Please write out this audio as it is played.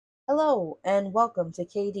Hello, and welcome to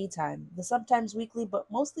KDTime, the sometimes weekly but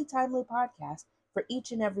mostly timely podcast for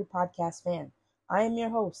each and every podcast fan. I am your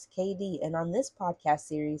host, KD, and on this podcast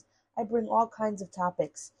series, I bring all kinds of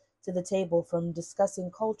topics to the table from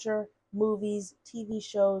discussing culture, movies, TV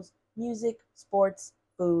shows, music, sports,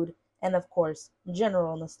 food, and of course,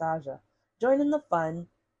 general nostalgia. Join in the fun,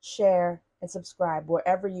 share, and subscribe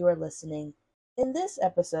wherever you are listening. In this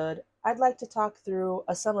episode, I'd like to talk through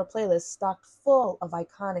a summer playlist stocked full of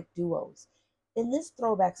iconic duos. In this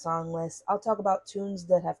throwback song list, I'll talk about tunes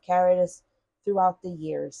that have carried us throughout the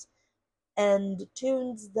years and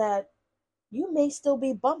tunes that you may still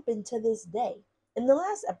be bumping to this day. In the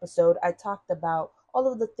last episode, I talked about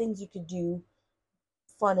all of the things you could do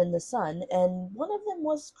fun in the sun, and one of them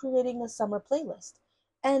was creating a summer playlist.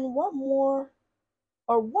 And what more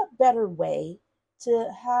or what better way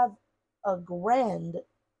to have a grand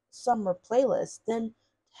summer playlist than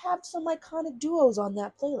have some iconic duos on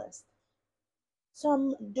that playlist?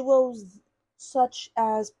 Some duos such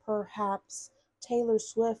as perhaps Taylor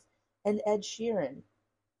Swift and Ed Sheeran,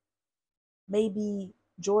 maybe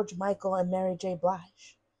George Michael and Mary J.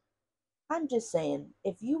 Blige. I'm just saying,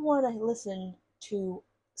 if you want to listen to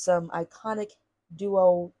some iconic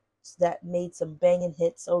duos that made some banging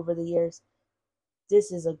hits over the years,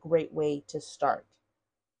 this is a great way to start.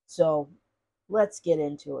 So let's get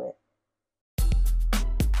into it.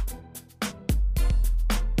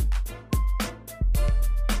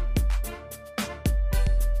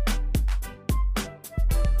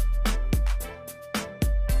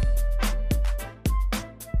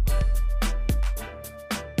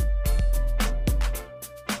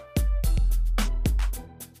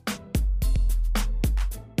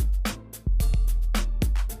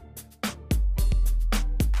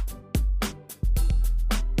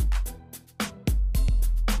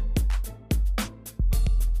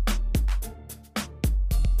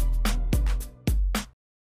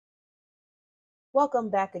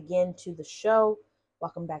 Welcome back again to the show.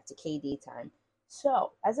 Welcome back to KD Time.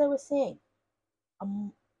 So, as I was saying,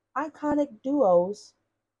 um, iconic duos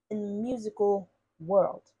in the musical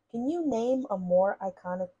world. Can you name a more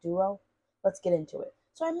iconic duo? Let's get into it.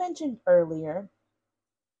 So, I mentioned earlier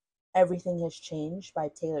Everything Has Changed by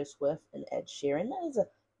Taylor Swift and Ed Sheeran. That is a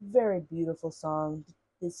very beautiful song.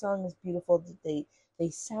 The song is beautiful. They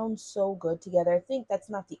sound so good together. I think that's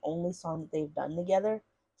not the only song that they've done together,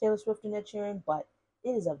 Taylor Swift and Ed Sheeran, but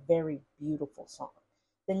it is a very beautiful song.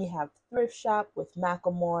 Then you have Thrift Shop with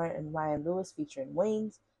Macklemore and Ryan Lewis featuring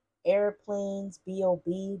Wayne's, Airplanes,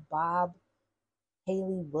 B.O.B., Bob,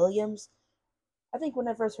 Haley Williams. I think when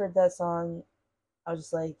I first heard that song, I was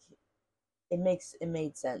just like, it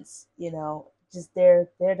made sense, just their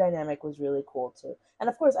dynamic was really cool too. And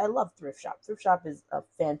of course I love Thrift Shop is a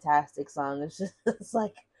fantastic song. It's just it's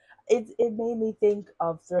like it made me think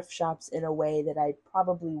of thrift shops in a way that I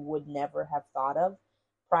probably would never have thought of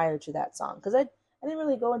prior to that song, because I didn't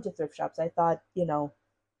really go into thrift shops. I thought,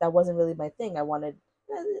 that wasn't really my thing. I wanted,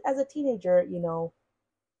 as a teenager,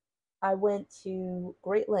 I went to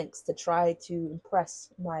great lengths to try to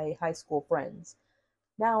impress my high school friends.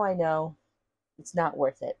 Now I know it's not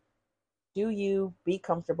worth it. Do you be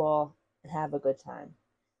comfortable and have a good time?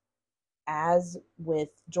 As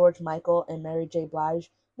with George Michael and Mary J. Blige.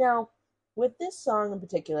 Now, with this song in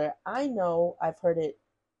particular, I know I've heard it.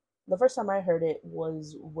 The first time I heard it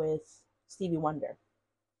was with Stevie Wonder.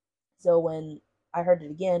 So when I heard it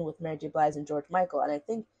again with Mary J. Blige and George Michael, and I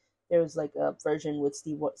think there was like a version with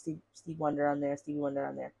Steve Wonder on there, Stevie Wonder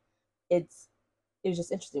on there. It's it was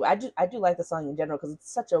just interesting. I do like the song in general because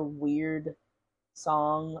it's such a weird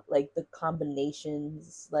song. Like the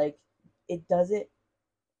combinations, like it doesn't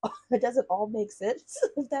it doesn't all make sense.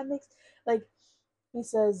 If that makes, like, he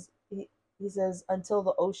says he says until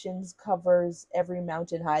the oceans covers every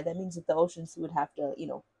mountain high. That means that the oceans would have to,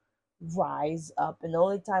 rise up. And the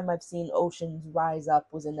only time I've seen oceans rise up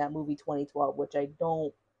was in that movie 2012, which I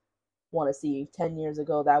don't want to see. 10 years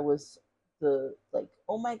ago, that was the, like,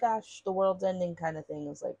 oh my gosh, the world's ending kind of thing. It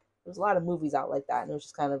was like there's a lot of movies out like that, and it was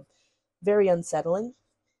just kind of very unsettling.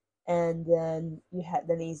 And then he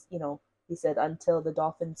said until the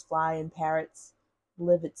dolphins fly and parrots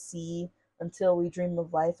live at sea, until we dream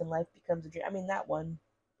of life and life becomes a dream. I mean, that one's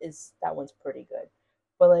pretty good.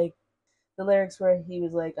 But like the lyrics where he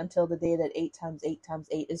was like, until the day that 8 times 8 times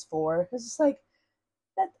 8 is 4. It's just like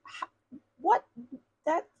that. What?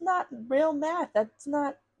 That's not real math. That's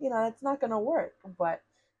not, it's not gonna work. But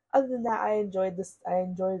other than that, I enjoyed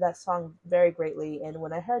that song very greatly. And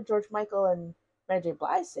when I heard George Michael and Mary J.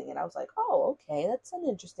 Blige sing it, I was like, oh, okay, that's an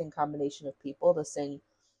interesting combination of people to sing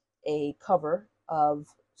a cover of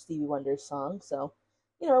Stevie Wonder's song. So,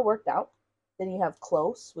 it worked out. Then you have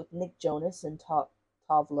Close with Nick Jonas and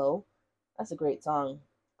Tavlo. That's a great song.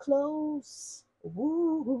 Close,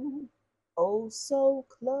 woo, oh so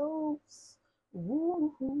close,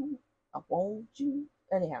 woo, I want you.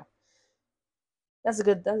 Anyhow, that was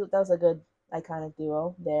a good iconic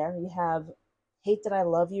duo there. You have Hate That I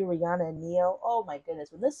Love You, Rihanna and Neo. Oh my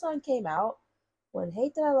goodness, when this song came out, when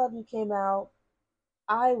Hate That I Love You came out,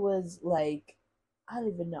 I was like, I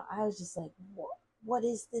don't even know. I was just like, what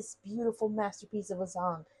is this beautiful masterpiece of a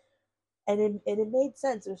song? And it made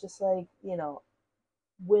sense. It was just like,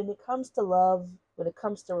 when it comes to love, when it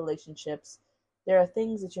comes to relationships, there are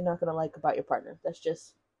things that you're not gonna like about your partner. That's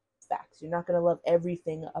just facts. You're not gonna love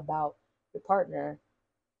everything about your partner.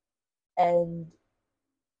 And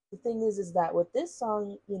the thing is that with this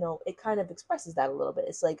song, it kind of expresses that a little bit.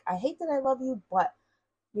 It's like, I hate that I love you, but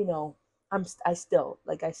you know, I still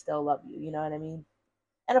love you. You know what I mean?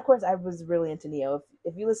 And of course, I was really into Neo.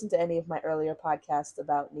 If you listen to any of my earlier podcasts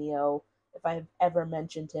about Neo, if I've ever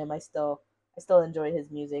mentioned him, I still enjoy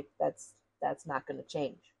his music. That's not going to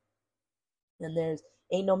change. And there's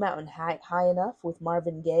Ain't No Mountain High Enough with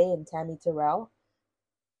Marvin Gaye and Tammy Terrell.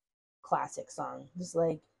 Classic song. Just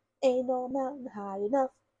like, ain't no mountain high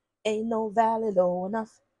enough, ain't no valley low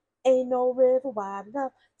enough, ain't no river wide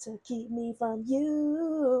enough to keep me from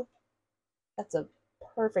you. That's a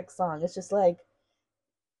perfect song. It's just like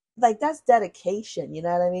that's dedication, you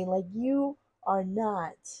know what I mean? Like, you are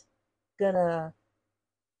not gonna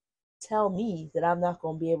tell me that I'm not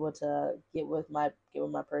gonna be able to get with my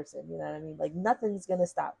person, you know what I mean? Like, nothing's gonna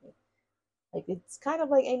stop me. Like, it's kind of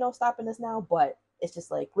like ain't no stopping us now, but it's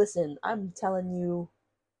just like, listen, I'm telling you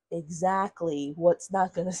exactly what's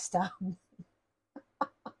not gonna stop me.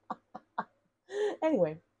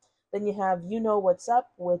 Anyway, then you have You Know What's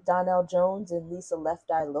Up with Donnell Jones and Lisa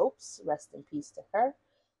Left Eye Lopes. Rest in peace to her.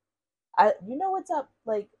 You Know What's Up,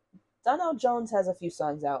 like, Donnell Jones has a few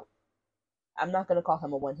songs out. I'm not gonna call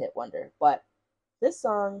him a one hit wonder, but this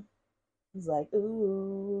song, he's like,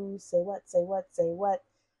 ooh, say what, say what.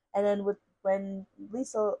 And then when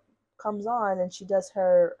Lisa comes on and she does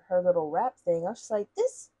her little rap thing, I was just like,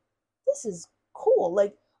 this is cool.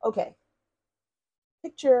 Like, okay,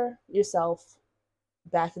 picture yourself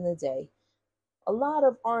back in the day. A lot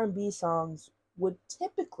of R&B songs would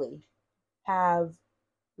typically have,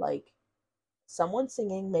 like, someone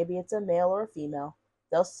singing, maybe it's a male or a female.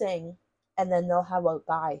 They'll sing, and then they'll have a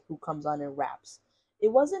guy who comes on and raps.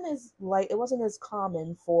 It wasn't as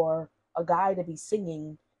common for a guy to be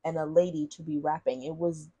singing and a lady to be rapping. It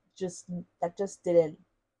was just that just didn't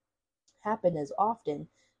happen as often.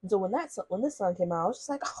 And so when this song came out, I was just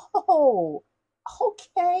like, oh,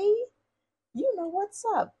 okay, you know what's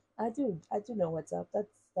up. I do know what's up.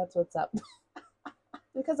 That's what's up.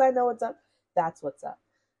 Because I know what's up. That's what's up.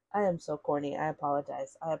 I am so corny. I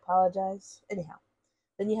apologize. I apologize. Anyhow,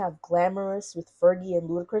 then you have Glamorous with Fergie and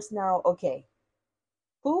Ludacris. Now, okay,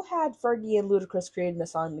 who had Fergie and Ludacris creating a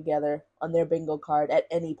song together on their bingo card at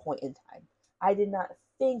any point in time? I did not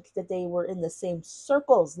think that they were in the same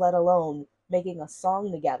circles, let alone making a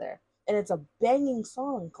song together. And it's a banging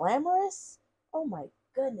song. Glamorous? Oh my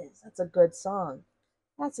goodness, that's a good song.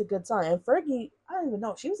 That's a good song. And Fergie, I don't even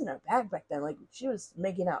know, she was in her bag back then. Like, she was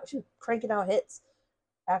cranking out hits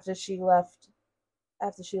after she left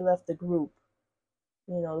the group,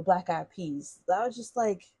 the Black Eyed Peas. I was just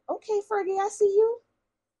like, okay, Fergie, I see you.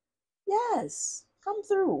 Yes, come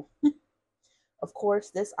through. Of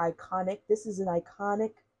course, this is an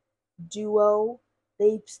iconic duo.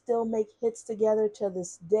 They still make hits together to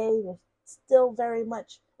this day. They're still very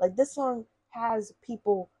much like, this song has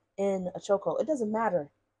people in a chokehold. It doesn't matter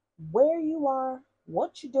where you are,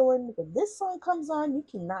 what you're doing. When this song comes on, you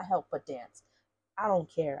cannot help but dance. I don't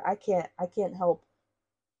care. I can't help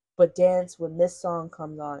but dance when this song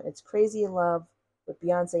comes on. It's Crazy in Love with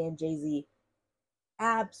Beyonce and Jay-Z.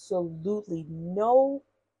 Absolutely no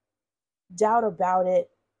doubt about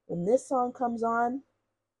it. When this song comes on,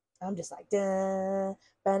 I'm just like, da,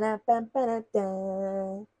 ba-da, ba-da,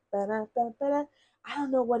 da, ba-da, ba-da. I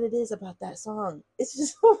don't know what it is about that song. It's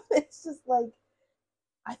just it's just like,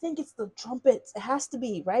 I think it's the trumpets. It has to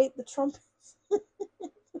be, right? The trumpets.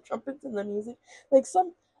 The trumpets in the music. Like,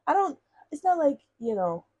 I don't, it's not like,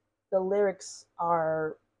 the lyrics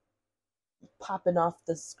are popping off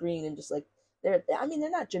the screen and just like, they're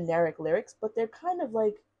not generic lyrics, but they're kind of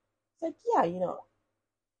like, it's like, yeah,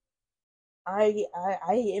 I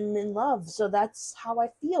am in love, so that's how I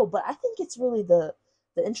feel. But I think it's really the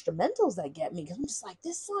instrumentals that get me, because I'm just like,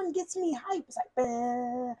 this song gets me hype. It's like,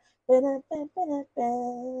 ba, ba-da, ba-da,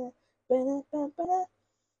 ba, ba-da, ba-da.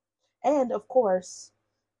 And of course,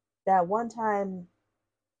 that one time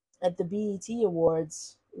at the BET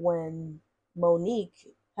Awards when Monique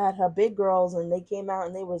had her big girls and they came out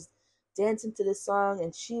and they was dancing to this song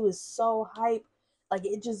and she was so hype. Like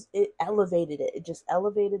it elevated it. It just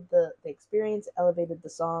elevated the experience, elevated the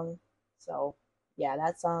song. So yeah,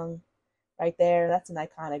 that song right there, that's an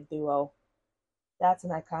iconic duo. That's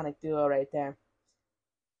an iconic duo right there.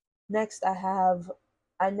 Next I have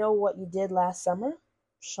I Know What You Did Last Summer,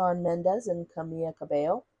 Shawn Mendes and Camila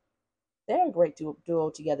Cabello. They're a great duo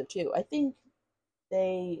together too. I think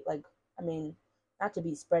they like I mean, not to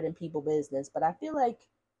be spreading people business, but I feel like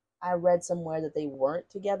I read somewhere that they weren't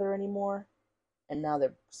together anymore and now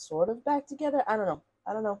they're sort of back together. I don't know.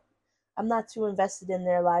 I don't know. I'm not too invested in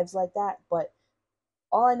their lives like that, but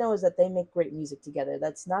all I know is that they make great music together.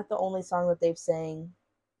 That's not the only song that they've sang,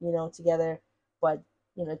 together, but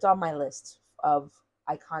it's on my list of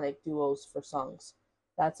iconic duos for songs.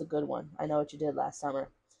 That's a good one. I Know What You Did Last Summer.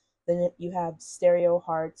 Then you have Stereo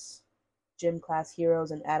Hearts, Gym Class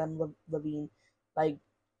Heroes, and Adam Levine. Like,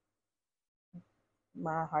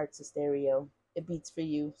 my heart's a stereo. It beats for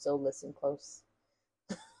you, so listen close.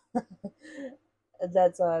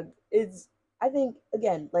 That's it's I think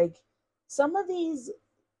again like some of these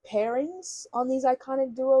pairings on these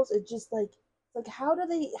iconic duos, it's just like how are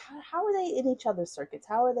they in each other's circuits?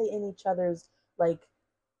 How are they in each other's like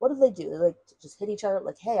what do they do? They like just hit each other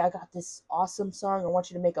like, hey, I got this awesome song. I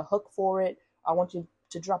want you to make a hook for it. I want you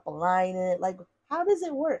to drop a line in it. Like, how does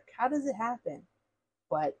it work? How does it happen?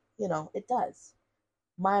 But it does.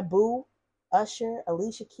 My Boo, Usher,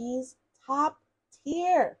 Alicia Keys, top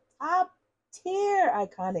top tier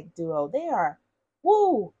iconic duo. They are,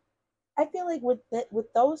 woo. I feel like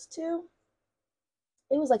with those two,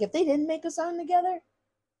 it was like if they didn't make a song together,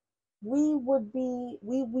 we would be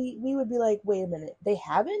like, wait a minute, they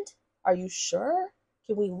haven't? Are you sure?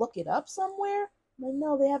 Can we look it up somewhere? Like,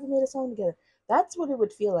 no, they haven't made a song together. That's what it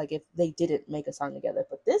would feel like if they didn't make a song together.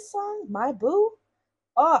 But this song, My Boo,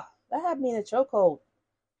 oh, that had me in a chokehold.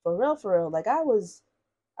 For real, for real.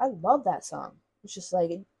 I love that song. It's just like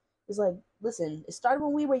it's like listen, it started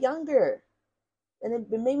when we were younger, and it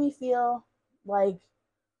made me feel like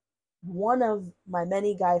one of my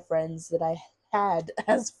many guy friends that I had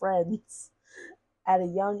as friends at a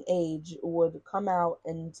young age would come out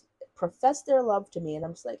and profess their love to me, and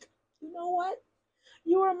I'm just like, you know what?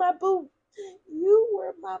 You were my boo. You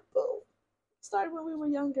were my boo. Started when we were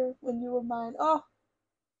younger, when you were mine. Oh,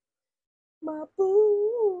 my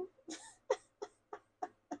boo.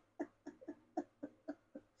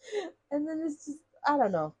 And then it's just I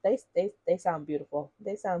don't know. They sound beautiful.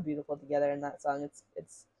 They sound beautiful together in that song.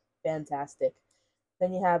 It's fantastic.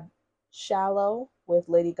 Then you have Shallow with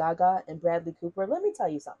Lady Gaga and Bradley Cooper. Let me tell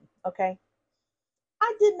you something, okay?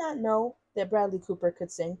 I did not know that Bradley Cooper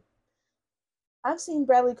could sing. I've seen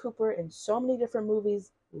Bradley Cooper in so many different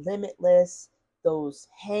movies, Limitless, those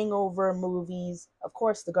Hangover movies, of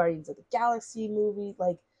course the Guardians of the Galaxy movie,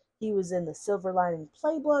 like he was in the Silver Lining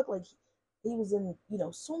Playbook, like he was in,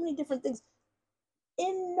 so many different things.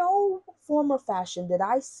 In no form or fashion did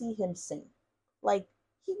I see him sing. Like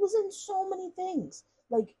he was in so many things,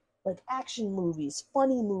 like action movies,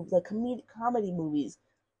 funny movies, like comedy movies,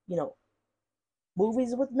 you know,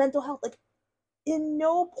 movies with mental health. Like in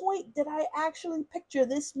no point did I actually picture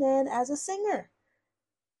this man as a singer,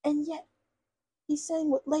 and yet he sang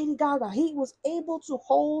with Lady Gaga. He was able to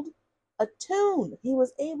hold a tune. He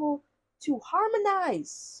was able to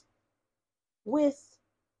harmonize with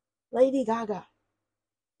Lady Gaga.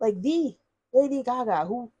 Like the Lady Gaga,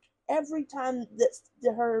 who every time that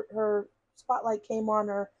her spotlight came on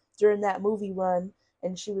her during that movie run,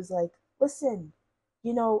 and she was like, "Listen,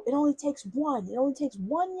 it only takes one. It only takes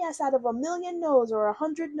one yes out of a million no's or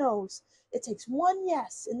 100 no's. It takes one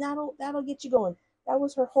yes, and that'll get you going." That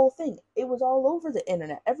was her whole thing. It was all over the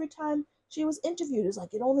internet. Every time she was interviewed, it was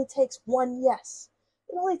like, "It only takes one yes.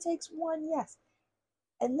 It only takes one yes."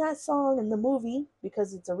 And that song and the movie,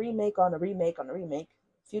 because it's a remake on a remake on a remake,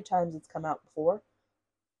 a few times it's come out before,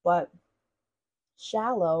 but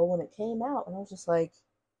Shallow, when it came out, and I was just like,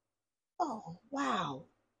 oh wow,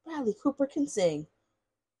 Bradley Cooper can sing.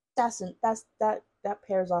 That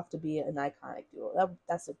pairs off to be an iconic duo.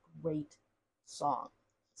 That's a great song.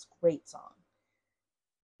 It's a great song.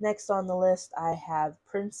 Next on the list, I have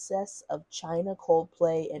Princess of China,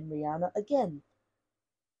 Coldplay, and Rihanna. Again,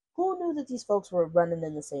 who knew that these folks were running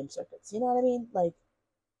in the same circuits? You know what I mean? Like,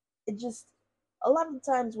 it just a lot of the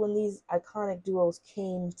times when these iconic duos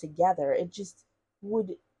came together,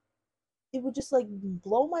 would it would just like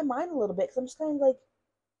blow my mind a little bit because I'm just kind of like,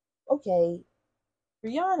 okay,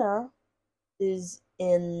 Rihanna is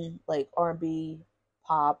in like R&B,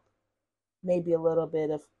 pop, maybe a little bit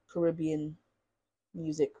of Caribbean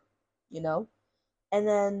music, you know, And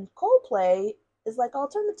then Coldplay is like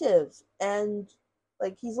alternative, and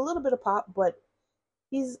like he's a little bit of pop, but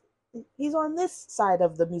he's he's on this side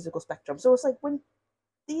of the musical spectrum. So it's like when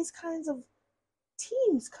these kinds of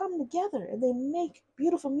teams come together and they make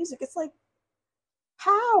beautiful music, it's like,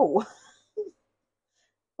 how?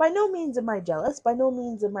 By no means am I jealous. By no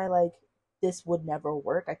means am I like, this would never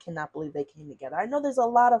work. I cannot believe they came together. I know there's a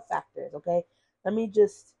lot of factors, okay? Let me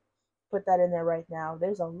just put that in there right now.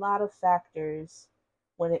 There's a lot of factors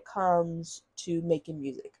when it comes to making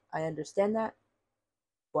music. I understand that,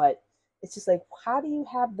 but it's just like, how do you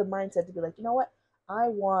have the mindset to be like, you know what? I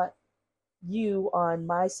want you on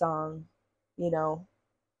my song, you know?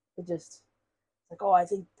 It just like, oh, I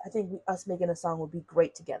think us making a song would be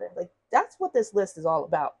great together. Like that's what this list is all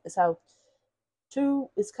about. Is how two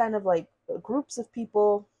is kind of like groups of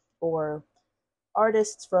people or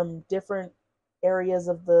artists from different areas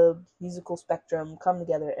of the musical spectrum come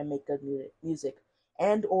together and make good music,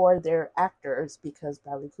 and or they're actors, because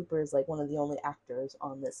Bradley Cooper is like one of the only actors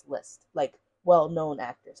on this list, like well-known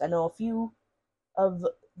actors. I know a few of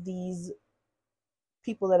these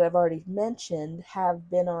people that I've already mentioned have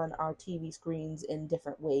been on our TV screens in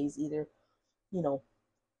different ways, either, you know,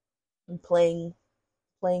 playing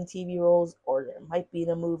TV roles, or there might be in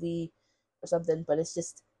a movie or something, but it's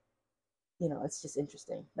just, it's just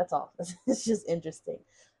interesting. That's all. It's just interesting.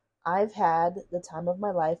 I've had the time of my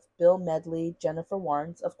life. Bill Medley, Jennifer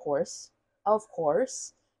Warnes, of course. Of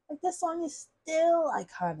course. Like this song is still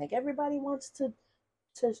iconic. Everybody wants to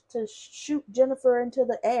shoot Jennifer into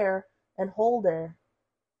the air and hold her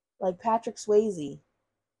like Patrick Swayze.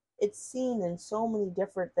 It's seen in so many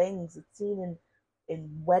different things. It's seen in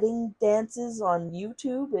wedding dances on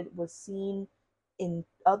YouTube. It was seen in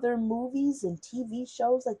other movies and TV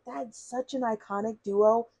shows. Like that's such an iconic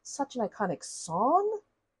duo, such an iconic song.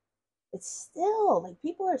 It's still like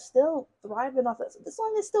people are still thriving off this. The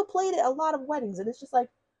song is still played at a lot of weddings, and it's just like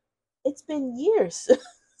it's been years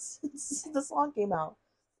since the song came out,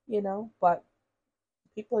 But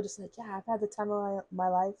people are just like, yeah, I've had the time of my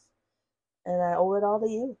life, and I owe it all to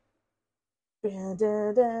you.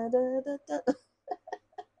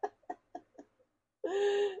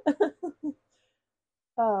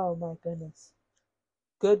 Oh my goodness.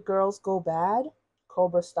 Good Girls Go Bad,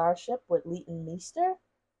 Cobra Starship with Leighton Meester.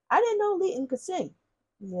 I didn't know Leighton could sing,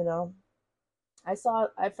 you know.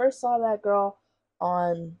 I first saw that girl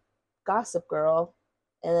on Gossip Girl,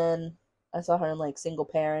 and then I saw her in like Single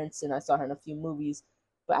Parents, and I saw her in a few movies,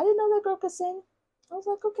 but I didn't know that girl could sing. I was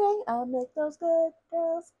like, okay, I'll make those good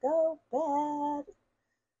girls go bad.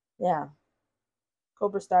 Yeah,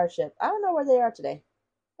 Cobra Starship. I don't know where they are today.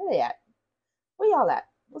 Where they at? Where y'all at?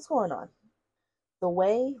 What's going on? The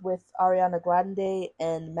Way with Ariana Grande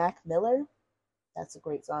and Mac Miller. That's a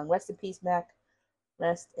great song. Rest in peace, Mac.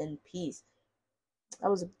 Rest in peace. That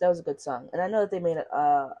was a good song, and I know that they made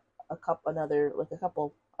a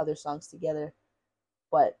couple other songs together,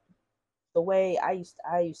 but the way I used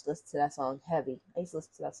to listen to that song heavy. I used to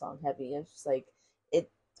listen to that song heavy. It's just like it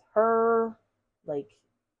her like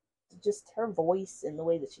just her voice and the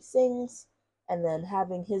way that she sings, and then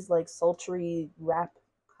having his like sultry rap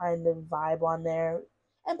kind of vibe on there,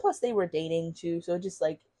 and plus they were dating too, so just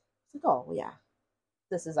like it's like, oh yeah,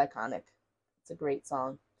 this is iconic. It's a great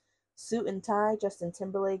song. Suit and Tie, Justin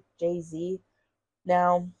Timberlake, Jay-Z.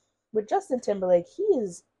 Now, with Justin Timberlake, he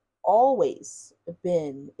has always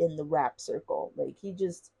been in the rap circle. Like he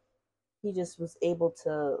just was able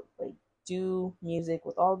to like do music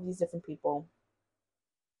with all these different people.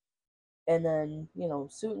 And then,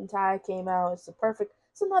 Suit and Tie came out. It's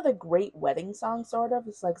another great wedding song, sort of.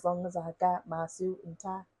 It's like, as long as I got my suit and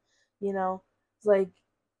tie, you know, it's like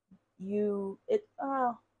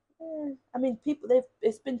I mean,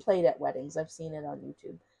 it's been played at weddings. I've seen it on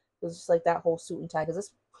YouTube. It's just like that whole suit and tie, because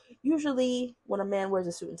it's usually when a man wears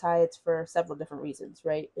a suit and tie, it's for several different reasons,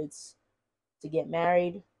 right? It's to get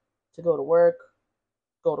married, to go to work,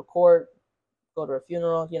 go to court, go to a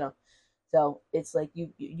funeral. So it's like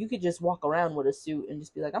you could just walk around with a suit and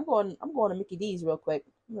just be like, I'm going to Mickey D's real quick.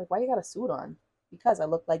 I'm like, why you got a suit on? Because I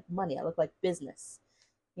look like money. I look like business.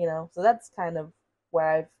 So that's kind of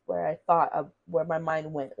where I thought of where my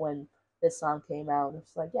mind went when this song came out.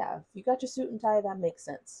 It's like, yeah, if you got your suit and tie, that makes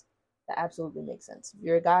sense. That absolutely makes sense. If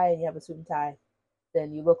you're a guy and you have a suit and tie,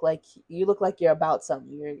 then you look like you're about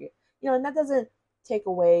something. And that doesn't take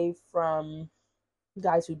away from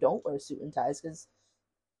guys who don't wear suit and ties, because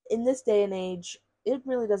in this day and age, it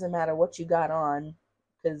really doesn't matter what you got on,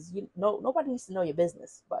 because nobody needs to know your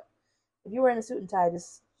business. But if you're wearing a suit and tie,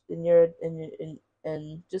 just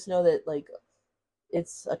and just know that like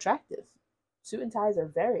it's attractive. Suit and ties are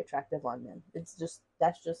very attractive on men. That's just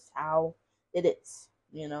how It is,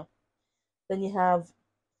 Then you have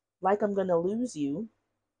Like I'm Gonna Lose You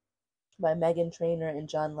by Megan Trainor and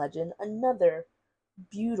John Legend. Another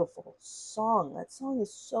beautiful song. That song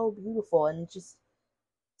is so beautiful, and just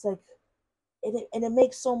it's like it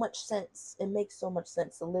makes so much sense. It makes so much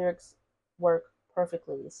sense. The lyrics work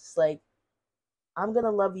perfectly. It's just like I'm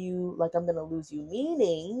gonna love you like I'm gonna lose you,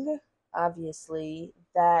 meaning obviously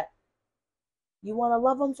that you want to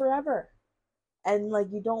love them forever, and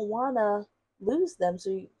like you don't want to lose them.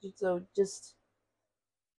 So just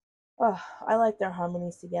I like their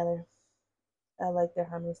harmonies together. I like their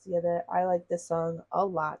harmonies together. I like this song a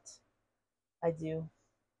lot. I do.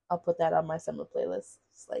 I'll put that on my summer playlist.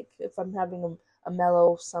 It's like if I'm having a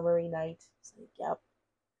mellow summery night, it's like, yep,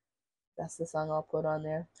 that's the song I'll put on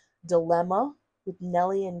there. Dilemma with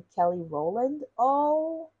Nelly and Kelly Rowland.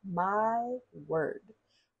 Oh my word.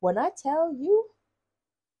 When I tell you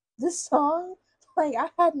this song, like I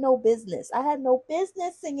had no business. I had no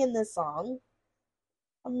business singing this song.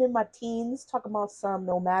 I'm in my teens talking about some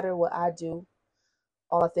no matter what I do,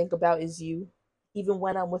 all I think about is you. Even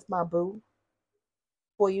when I'm with my boo.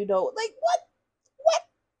 Boy, like what? What?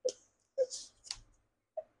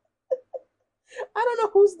 I don't know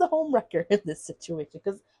who's the homewrecker in this situation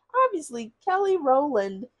because obviously Kelly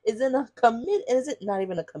Rowland is in a commit. Is it not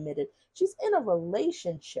even a committed? She's in a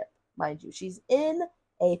relationship, mind you. She's in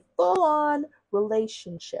a full-on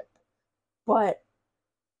relationship. But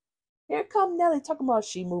here come Nelly talking about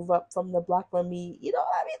she moved up from the block from me. You know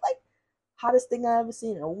what I mean? Like hottest thing I ever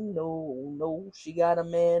seen. Oh no, no, she got a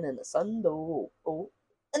man and a son though. Oh,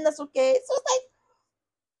 and that's okay. So it's like,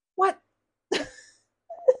 what?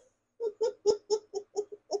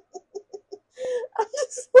 I'm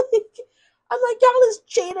just like, I'm like, y'all is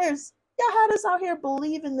cheaters. Y'all had us out here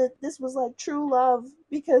believing that this was like true love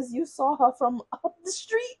because you saw her from up the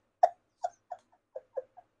street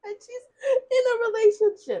and she's in a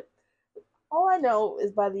relationship. All I know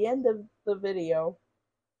is by the end of the video,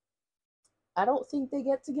 I don't think they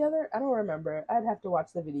get together. I don't remember. I'd have to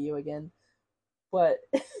watch the video again. But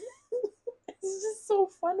it's just so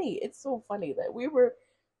funny. It's so funny that we were.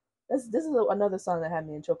 This is another song that had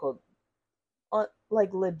me in chokehold.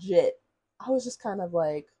 Like legit, I was just kind of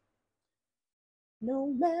like, no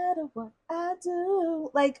matter what I do,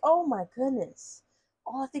 like, oh my goodness,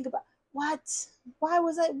 all I think about, what? Why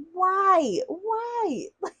was I? Why?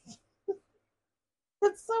 Like,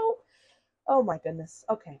 it's so. Oh my goodness.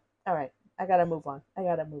 Okay, all right. I gotta move on. I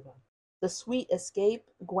gotta move on. The Sweet Escape,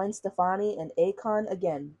 Gwen Stefani and Akon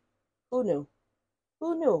again. Who knew?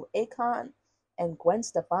 Who knew Akon and Gwen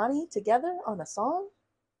Stefani together on a song?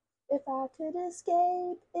 If I could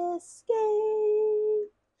escape,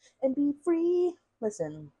 and be free.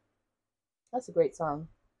 Listen, that's a great song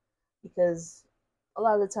because a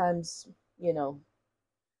lot of the times, you know,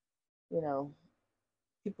 you know,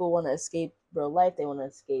 people want to escape real life. They want to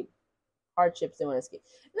escape hardships. They want to escape.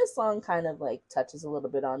 And this song kind of like touches a little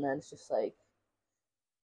bit on that. It's just like,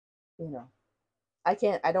 you know, I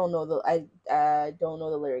can't. I don't know the. I don't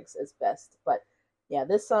know the lyrics as best, but yeah,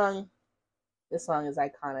 this song. This song is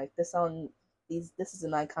iconic. This song. This is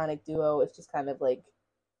an iconic duo. It's just kind of like,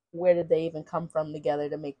 where did they even come from together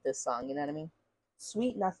to make this song? You know what I mean?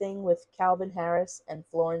 Sweet Nothing with Calvin Harris and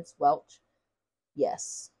Florence Welch.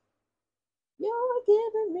 Yes. You're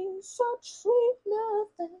giving me such sweet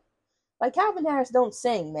nothing. Like Calvin Harris don't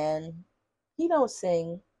sing, man. He don't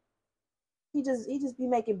sing. He just be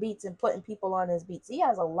making beats and putting people on his beats. He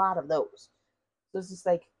has a lot of those. So it's just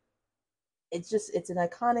like it's an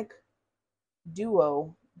iconic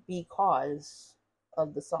duo because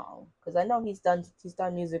of the song. Because I know he's done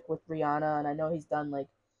music with Rihanna, and I know he's done like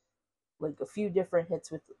a few different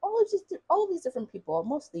hits with all of these different people.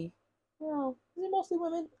 Mostly, is it mostly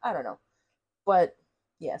women? I don't know, but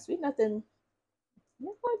yeah, Sweet Nothing.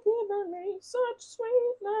 You're giving me such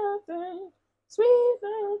sweet nothing, sweet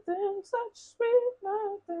nothing, such sweet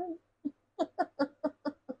nothing.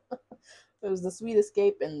 It was the sweet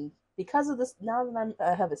escape, and because of this, now that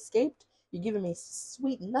I have escaped, you're giving me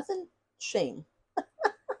sweet nothing. Shame.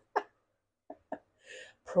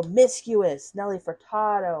 Promiscuous, Nelly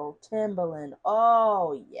Furtado, Timbaland.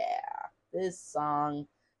 Oh yeah, this song.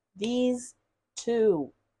 These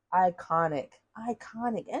two, iconic,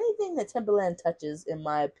 iconic. Anything that Timbaland touches, in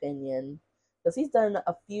my opinion, because he's done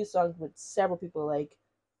a few songs with several people. Like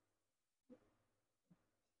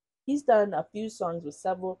he's done a few songs with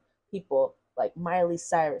several people, like Miley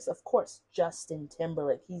Cyrus, of course, Justin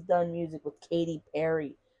Timberlake. He's done music with Katy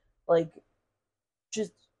Perry, like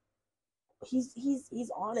just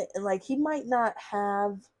he's on it, and like he might not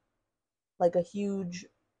have like a huge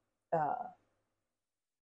uh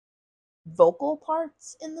vocal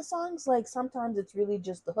parts in the songs. Like sometimes it's really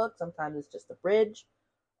just the hook, sometimes it's just the bridge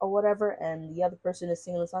or whatever, and the other person is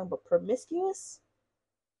singing the song. But Promiscuous,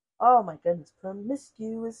 oh my goodness,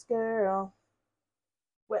 Promiscuous Girl,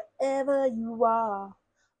 wherever you are,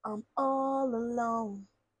 I'm all alone.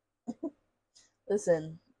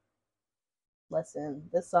 Listen, listen,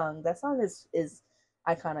 that song is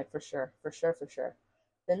iconic for sure, for sure, for sure.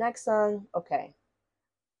 The next song, okay,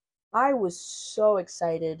 I was so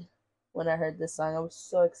excited when I heard this song. I was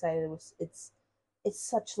so excited. It's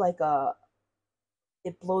such like a,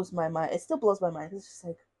 it blows my mind. It still blows my mind. It's just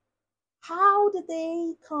like, how did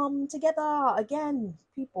they come together again,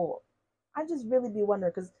 people? I just really be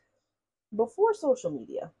wondering because before social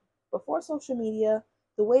media, before social media,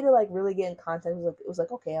 the way to like really get in contact was like, it was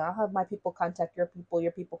like, okay, I'll have my people contact your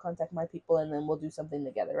people contact my people, and then we'll do something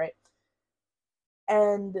together, right?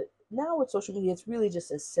 And now with social media, it's really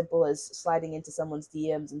just as simple as sliding into someone's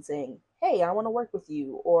DMs and saying, hey, I want to work with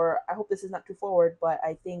you, or I hope this is not too forward, but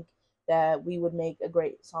I think that we would make a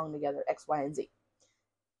great song together, X, Y, and Z.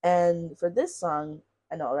 And for this song,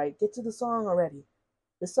 I know, right? Get to the song already.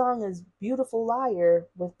 The song is Beautiful Liar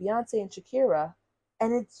with Beyonce and Shakira.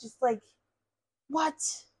 And it's just like, what?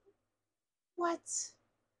 What?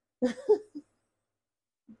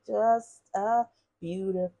 Just a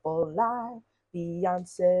beautiful lie.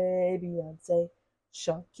 Beyonce, Beyonce,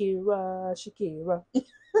 Shakira, Shakira.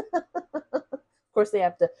 Of course, they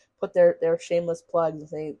have to put their shameless plugs and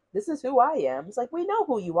say, this is who I am. It's like, we know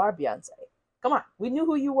who you are, Beyonce. Come on. We knew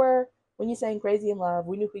who you were when you sang Crazy in Love.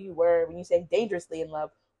 We knew who you were when you sang Dangerously in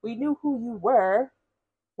Love. We knew who you were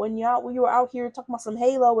when you were out here talking about some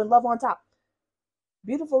Halo and Love on Top.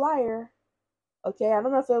 Beautiful Liar. Okay, I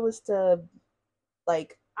don't know if it was to,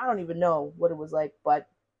 like, I don't even know what it was like, but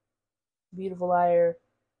Beautiful Liar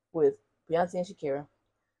with Beyonce and Shakira.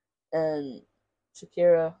 And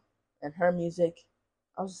Shakira and her music.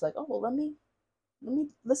 I was just like, oh, well, let me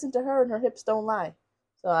listen to her and her hips don't lie.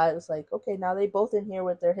 So I was like, okay, now they both in here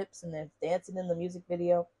with their hips and they're dancing in the music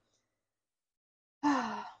video.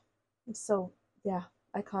 So yeah,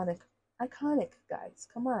 iconic, iconic guys.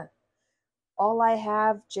 Come on. All I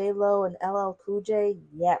Have, J Lo and LL Cool J.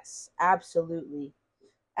 Yes, absolutely,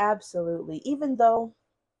 absolutely. Even though,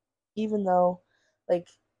 like,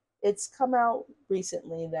 it's come out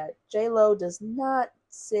recently that J Lo does not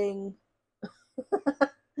sing.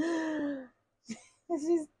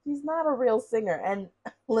 She's not a real singer. And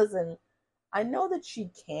listen, I know that she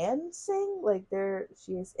can sing, like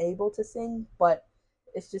she is able to sing, but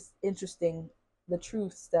it's just interesting the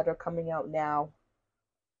truths that are coming out now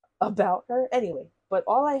about her. Anyway, but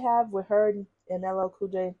All I Have with her and LL Cool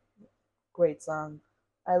J, great song.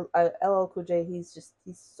 LL Cool J, he's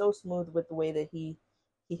so smooth with the way that he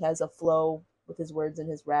has a flow with his words in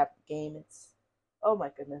his rap game. It's, oh my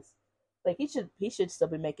goodness. Like he should still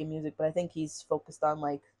be making music, but I think he's focused on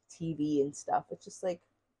like TV and stuff. It's just like,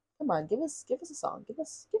 come on, give us a song. Give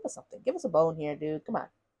us something. Give us a bone here, dude. Come on.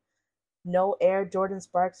 No Air, Jordan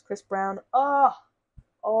Sparks, Chris Brown.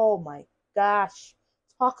 Oh my gosh.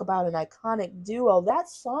 Talk about an iconic duo. That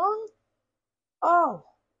song, oh,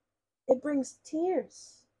 it brings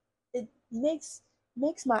tears. It makes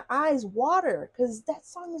my eyes water because that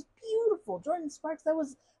song is beautiful. Jordan Sparks, that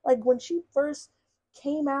was like when she first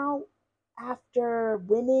came out after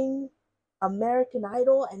winning American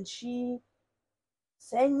Idol, and she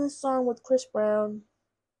sang this song with Chris Brown,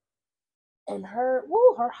 and her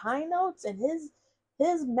high notes and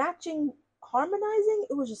his matching harmonizing,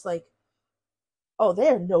 it was just like, oh,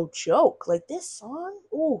 they're no joke. Like this song,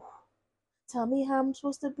 ooh, tell me how I'm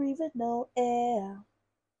supposed to breathe with no air.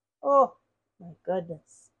 Oh my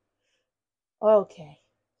goodness. Okay,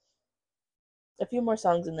 a few more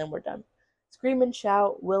songs and then we're done. Scream and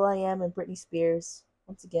Shout, Will I Am and Britney Spears.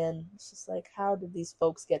 Once again, it's just like, how did these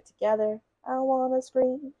folks get together? I wanna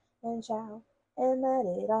scream and shout and let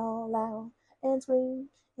it all out, and scream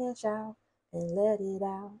and shout and let it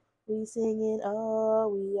out. We singing, oh,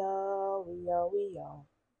 we all, we all, we all.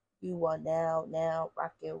 You want now,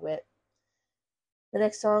 rock it with. The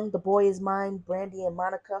next song, The Boy Is Mine, Brandy and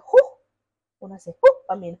Monica. Whoo! When I say whoo,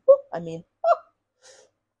 I mean whoo.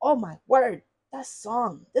 Oh my word, this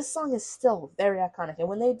song is still very iconic. And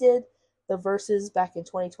when they did the verses back in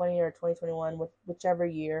 2020 or 2021, whichever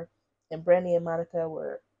year, and Brandy and Monica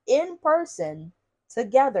were in person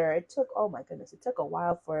together, it took, oh my goodness, it took a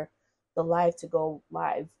while for the live to go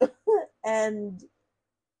live. And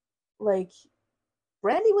like,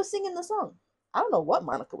 Brandy was singing the song. I don't know what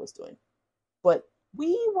Monica was doing, but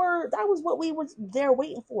that was what we were there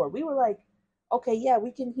waiting for. We were like, okay, yeah,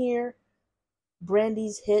 we can hear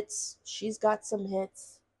Brandy's hits. She's got some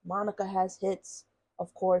hits. Monica has hits,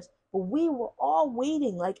 of course. But we were all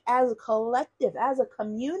waiting, like as a collective, as a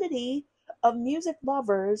community of music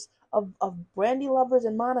lovers, of Brandy lovers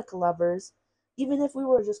and Monica lovers, even if we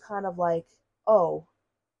were just kind of like, oh,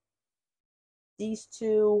 these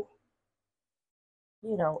two,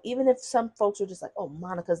 even if some folks were just like, oh,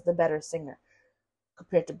 Monica's the better singer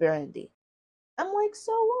compared to Brandy. I'm like,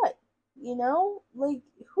 so what? Like,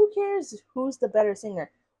 who cares who's the better singer?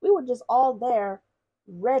 We were just all there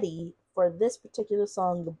ready for this particular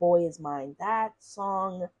song, The Boy Is Mine. That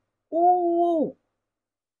song, ooh,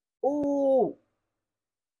 ooh,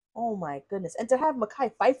 oh my goodness. And to have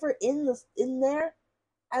Mekhi Phifer in there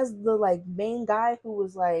as the like main guy who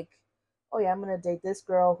was like, oh yeah, I'm gonna date this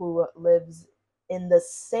girl who lives in the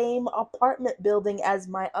same apartment building as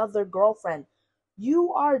my other girlfriend.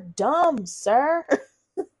 You are dumb, sir.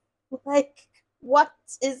 Like, what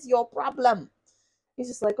is your problem? He's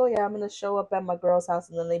just like, oh yeah, I'm gonna show up at my girl's house,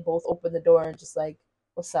 and then they both open the door and just like,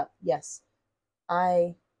 what's up? Yes,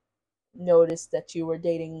 I noticed that you were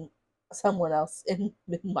dating someone else in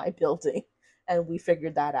my building, and we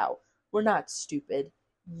figured that out. We're not stupid.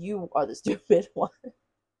 You are the stupid one.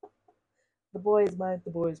 The boy is mine.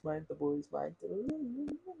 The boy is mine. The boy is mine.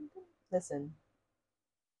 Listen,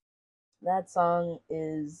 that song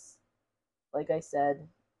is, like I said,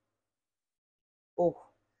 oh,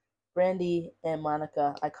 Brandy and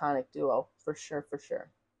Monica, iconic duo for sure, for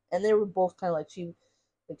sure. And they were both kind of like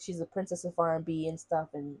she's a princess of R&B and stuff,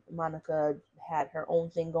 and Monica had her own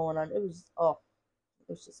thing going on. It was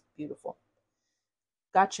just beautiful.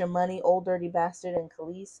 Got Your Money, Old Dirty Bastard, and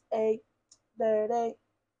Khalees. Hey, dirty,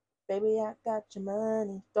 baby, I got your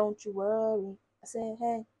money. Don't you worry. I said,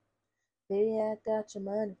 hey, baby, I got your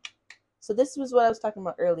money. So this was what I was talking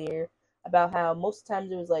about earlier about how most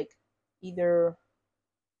times it was like either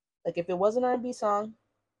like if it was an R&B song,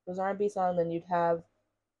 if it was an R&B song, then you'd have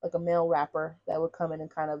like a male rapper that would come in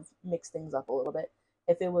and kind of mix things up a little bit.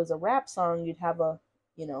 If it was a rap song, you'd have a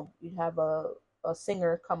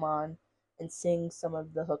singer come on and sing some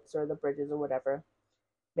of the hooks or the bridges or whatever,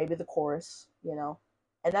 maybe the chorus.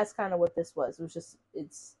 And that's kind of what this was. It was just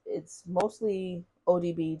it's mostly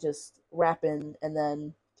ODB just rapping, and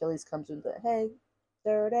then Achilles comes with the hey,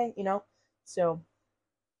 dirty. So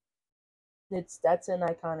that's an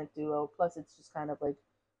iconic duo. Plus, it's just kind of like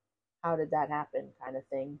how did that happen kind of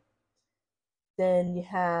thing. Then you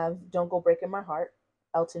have Don't Go Breaking My Heart,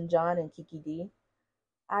 Elton John and Kiki D.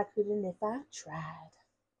 I couldn't if I tried.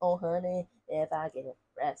 Oh, honey, if I get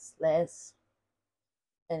restless.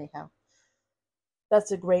 Anyhow,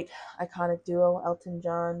 that's a great iconic duo. Elton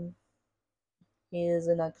John, he is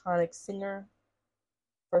an iconic singer,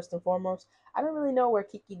 first and foremost. I don't really know where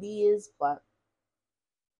Kiki D is, but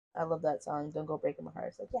I love that song. Don't Go Breaking My Heart.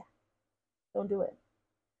 It's like, yeah, don't do it.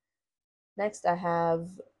 Next, I have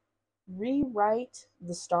Rewrite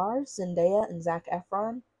the Stars, Zendaya and Zac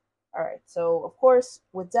Efron. All right, so of course,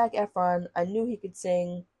 with Zac Efron, I knew he could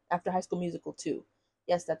sing after High School Musical 2.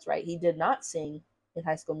 Yes, that's right. He did not sing in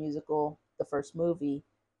High School Musical, the first movie.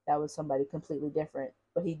 That was somebody completely different.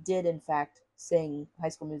 But he did, in fact, sing High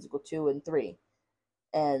School Musical 2 and 3.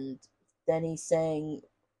 And then he sang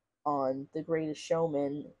on The Greatest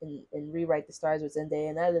Showman in Rewrite the Stars with Zendaya.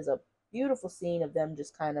 And that is a beautiful scene of them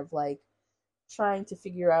just kind of like trying to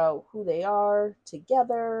figure out who they are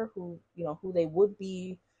together, who they would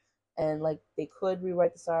be, and like they could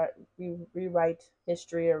rewrite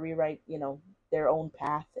history or rewrite their own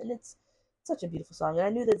path, and it's such a beautiful song. And I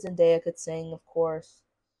knew that Zendaya could sing, of course,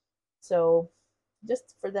 so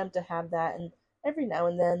just for them to have that, and every now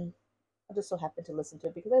and then I just so happen to listen to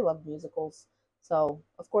it because I love musicals. So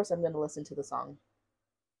of course I'm going to listen to the song.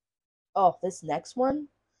 Oh, this next one,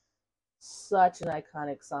 such an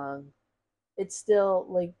iconic song. It's still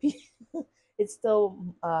like it's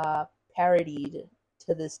still parodied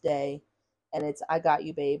to this day, and it's "I Got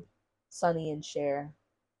You, Babe," Sonny and Cher.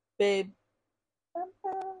 Babe,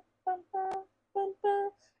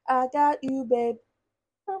 I got you, babe.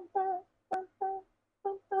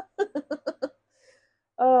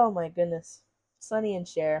 Oh my goodness, Sonny and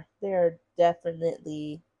Cher. They are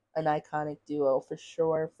definitely an iconic duo for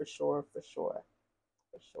sure, for sure, for sure,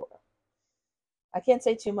 for sure. I can't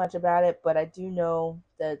say too much about it, but I do know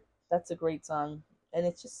that that's a great song, and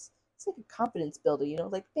it's like a confidence builder,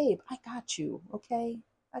 like babe, I got you, okay,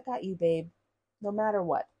 I got you, babe, no matter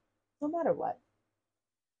what, no matter what.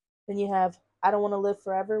 Then you have I Don't Want to Live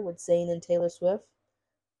Forever with Zayn and Taylor Swift.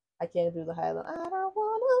 I can't do the Highland. I don't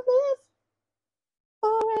want to live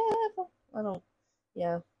forever. I don't.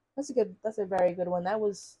 Yeah, that's a good. That's a very good one. That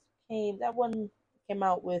one came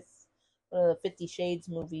out with 50 Shades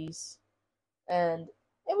movies, and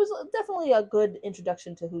it was definitely a good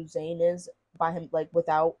introduction to who Zayn is by him, like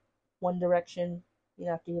without One Direction.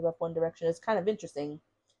 After he left One Direction, it's kind of interesting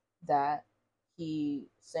that he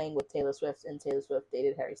sang with Taylor Swift and Taylor Swift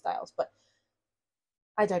dated Harry Styles. But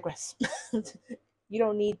I digress. You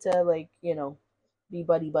don't need to be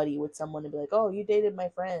buddy buddy with someone and be like, oh, you dated my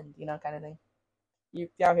friend, kind of thing. You're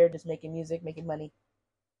out here just making music, making money.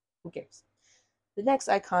 Who cares? The next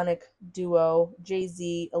iconic duo, Jay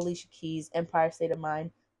Z, Alicia Keys, Empire State of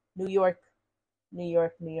Mind, New York, New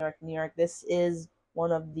York, New York, New York. This is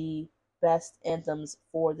one of the best anthems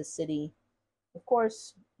for the city. Of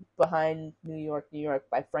course, behind New York, New York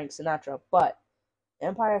by Frank Sinatra, but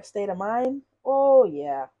Empire State of Mind, oh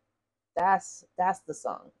yeah, that's the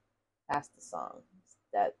song. That's the song.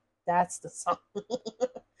 That that's the song.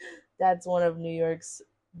 That's one of New York's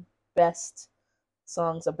best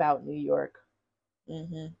songs about New York.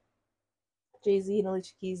 hmm Jay Z and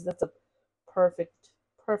Alicia Keys. That's a perfect,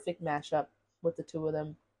 perfect mashup with the two of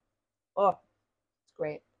them. Oh, it's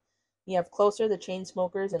great. You have Closer, the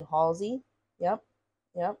Chainsmokers, and Halsey. Yep,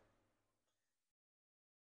 yep.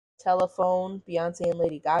 Telephone, Beyonce and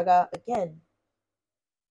Lady Gaga. Again,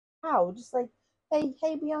 how? Just like, hey,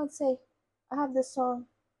 hey, Beyonce, I have this song.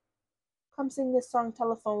 Come sing this song,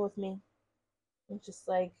 Telephone, with me. It's just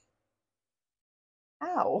like,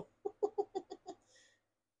 how?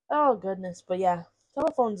 Oh goodness, but yeah,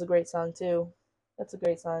 Telephone's a great song too. That's a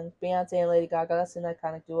great song. Beyonce and Lady Gaga, that's an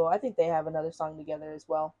iconic duo. I think they have another song together as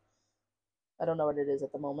well. I don't know what it is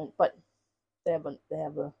at the moment, but they have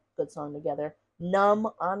a good song together. Numb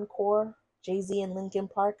Encore, Jay Z and Linkin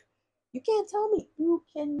Park. You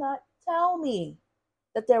cannot tell me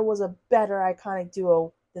that there was a better iconic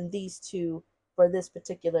duo than these two for this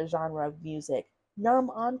particular genre of music. Numb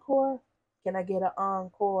Encore, can I get an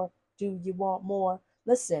encore? Do you want more?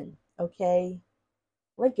 Listen, okay,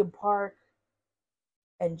 Linkin Park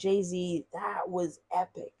and Jay Z, that was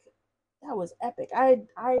epic. That was epic. I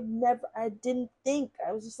didn't think.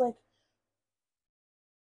 I was just like,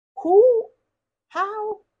 who,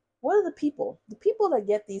 how, what are the people? The people that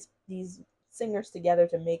get these singers together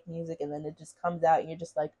to make music, and then it just comes out, and you're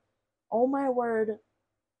just like, oh my word,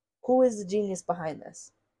 who is the genius behind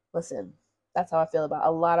this? Listen, that's how I feel about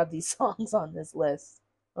a lot of these songs on this list.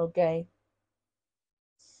 Okay.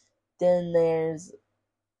 Then there's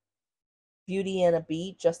Beauty and a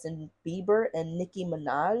Beat, Justin Bieber and Nicki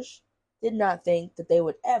Minaj. Did not think that they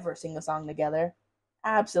would ever sing a song together.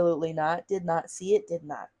 Absolutely not. Did not see it. Did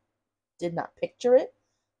not picture it.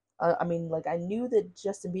 I mean, like, I knew that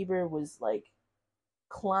Justin Bieber was like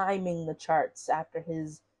climbing the charts after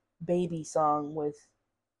his baby song with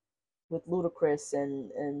Ludacris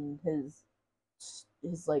and his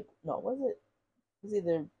like, no, was it was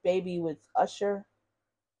either baby with Usher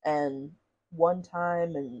and One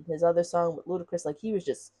Time and his other song with Ludacris. Like, he was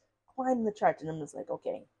just climbing the charts, and I'm just like,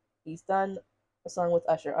 okay, he's done a song with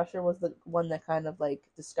Usher. Usher was the one that kind of like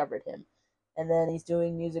discovered him, and then he's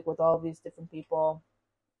doing music with all these different people.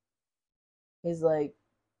 He's like,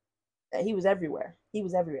 he was everywhere. He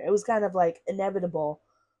was everywhere. It was kind of like inevitable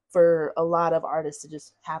for a lot of artists to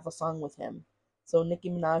just have a song with him. So Nicki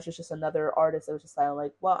Minaj was just another artist that was just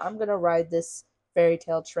like, well, I'm gonna ride this fairy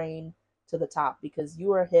tale train to the top because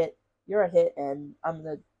you're a hit, and I'm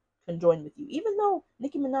gonna conjoin with you. Even though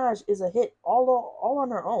Nicki Minaj is a hit all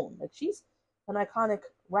on her own, like, she's an iconic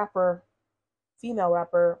rapper, female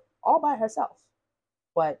rapper, all by herself,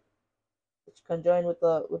 but she conjoined with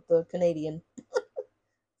the Canadian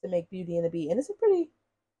to make Beauty and the Beat, and it's a pretty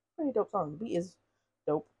dope song. The beat is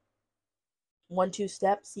dope. 1-2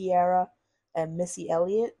 Step, Ciara and Missy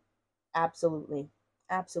Elliott, absolutely,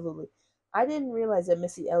 absolutely. I didn't realize that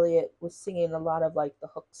Missy Elliott was singing a lot of like the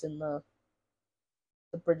hooks and the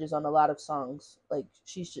bridges on a lot of songs. Like,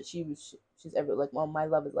 she's ever like, well, My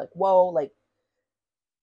Love Is Like Whoa, like,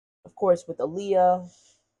 of course, with Aaliyah,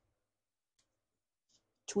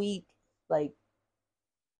 Tweet, like,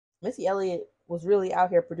 Missy Elliott was really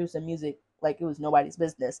out here producing music like it was nobody's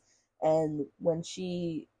business. And when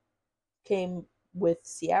she came with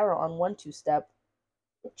Ciara on 1-2 Step,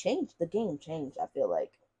 it changed. The game changed, I feel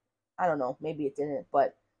like. I don't know, maybe it didn't,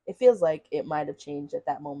 but it feels like it might have changed at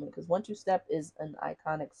that moment because 1-2 Step is an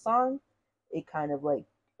iconic song. It kind of like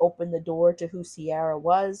opened the door to who Ciara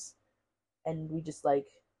was, and we just like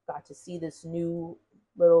got to see this new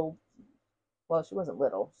little, well, she wasn't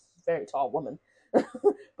little, she's a very tall woman,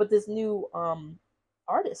 but this new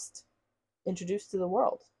artist introduced to the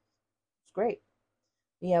world. It's great.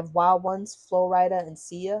 You have Wild Ones, Flo Rida, and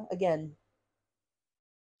Sia. Again,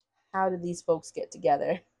 how did these folks get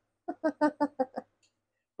together?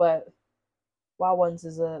 But Wild Ones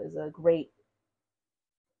is a great.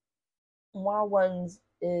 Wild Ones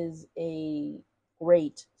is a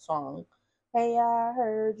great song. Hey, I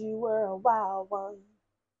heard you were a wild one.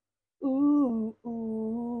 Ooh,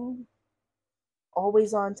 ooh.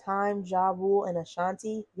 Always on Time, Ja Rule, and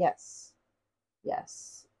Ashanti. Yes,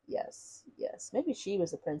 yes, yes, yes. Maybe she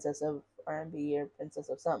was a princess of R&B or princess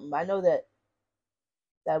of something. I know that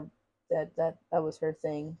that was her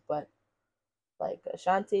thing, but like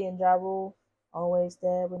Ashanti and Ja Rule, always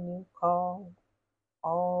there when you call,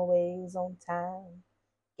 always on time.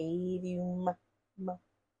 Gave you my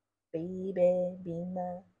baby, be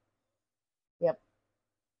mine. Yep,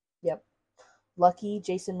 yep. Lucky,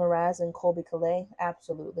 Jason Mraz, and Colby Calais.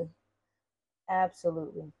 Absolutely,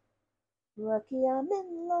 absolutely. Lucky I'm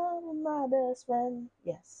in love with my best friend.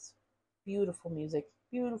 Yes, beautiful music,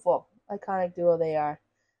 beautiful, iconic duo they are.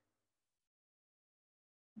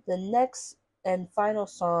 The next and final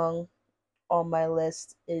song on my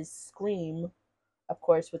list is Scream, of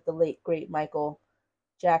course, with the late great Michael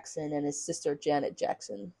Jackson and his sister Janet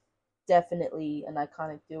Jackson. Definitely an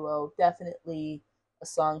iconic duo. Definitely a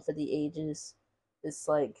song for the ages. It's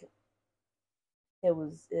like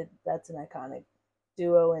it. That's an iconic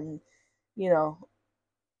duo, and you know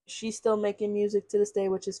she's still making music to this day,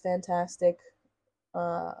 which is fantastic.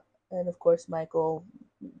 Uh, and of course, Michael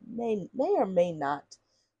may or may not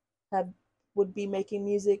have would be making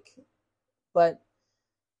music, but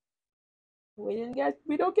we don't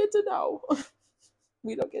get to know.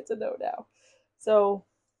 We don't get to know now. So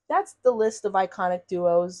that's the list of iconic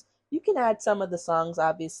duos. You can add some of the songs,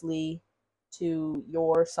 obviously, to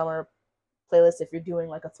your summer playlist if you're doing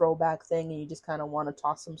like a throwback thing and you just kind of want to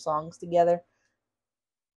toss some songs together.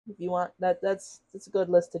 If you want that's a good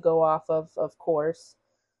list to go off of course.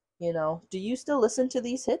 Do you still listen to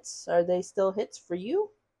these hits? Are they still hits for you?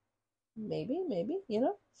 Maybe.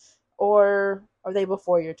 Or are they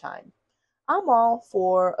before your time? I'm all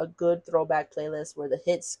for a good throwback playlist where the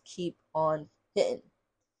hits keep on hitting.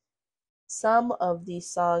 Some of these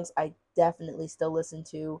songs I definitely still listen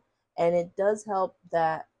to, and it does help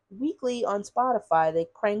that weekly on Spotify they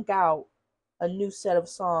crank out a new set of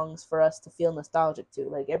songs for us to feel nostalgic to.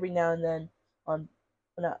 Like on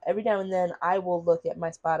every now and then I will look at my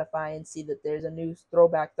Spotify and see that there's a new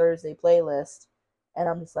Throwback Thursday playlist, and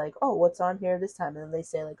I'm just like, oh, what's on here this time? And then they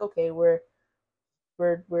say like, okay, we're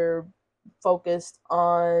focused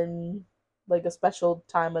on like a special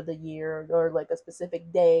time of the year or like a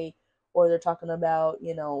specific day, or they're talking about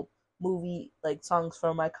movie like songs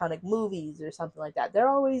from iconic movies or something like that. They're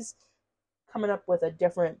always coming up with a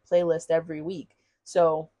different playlist every week.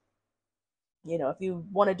 So if you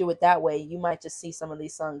want to do it that way, you might just see some of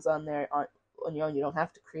these songs on there on your own. You don't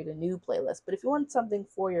have to create a new playlist. But if you want something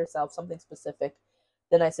for yourself, something specific,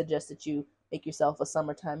 then I suggest that you make yourself a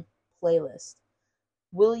summertime playlist.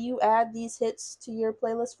 Will you add these hits to your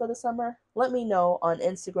playlist for the summer? Let me know on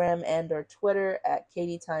Instagram and or Twitter at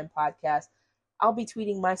KDTime Podcast. I'll be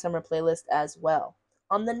tweeting my summer playlist as well.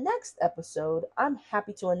 On the next episode, I'm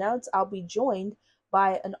happy to announce I'll be joined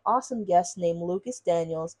by an awesome guest named Lucas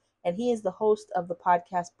Daniels, and he is the host of the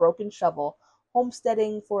podcast Broken Shovel,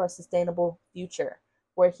 Homesteading for a Sustainable Future,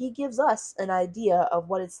 where he gives us an idea of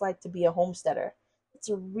what it's like to be a homesteader. It's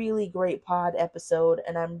a really great pod episode,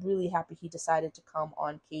 and I'm really happy he decided to come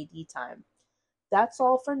on KDTime. That's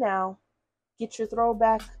all for now. Get your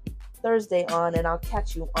Throwback Thursday on, and I'll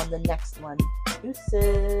catch you on the next one.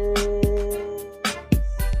 Deuces.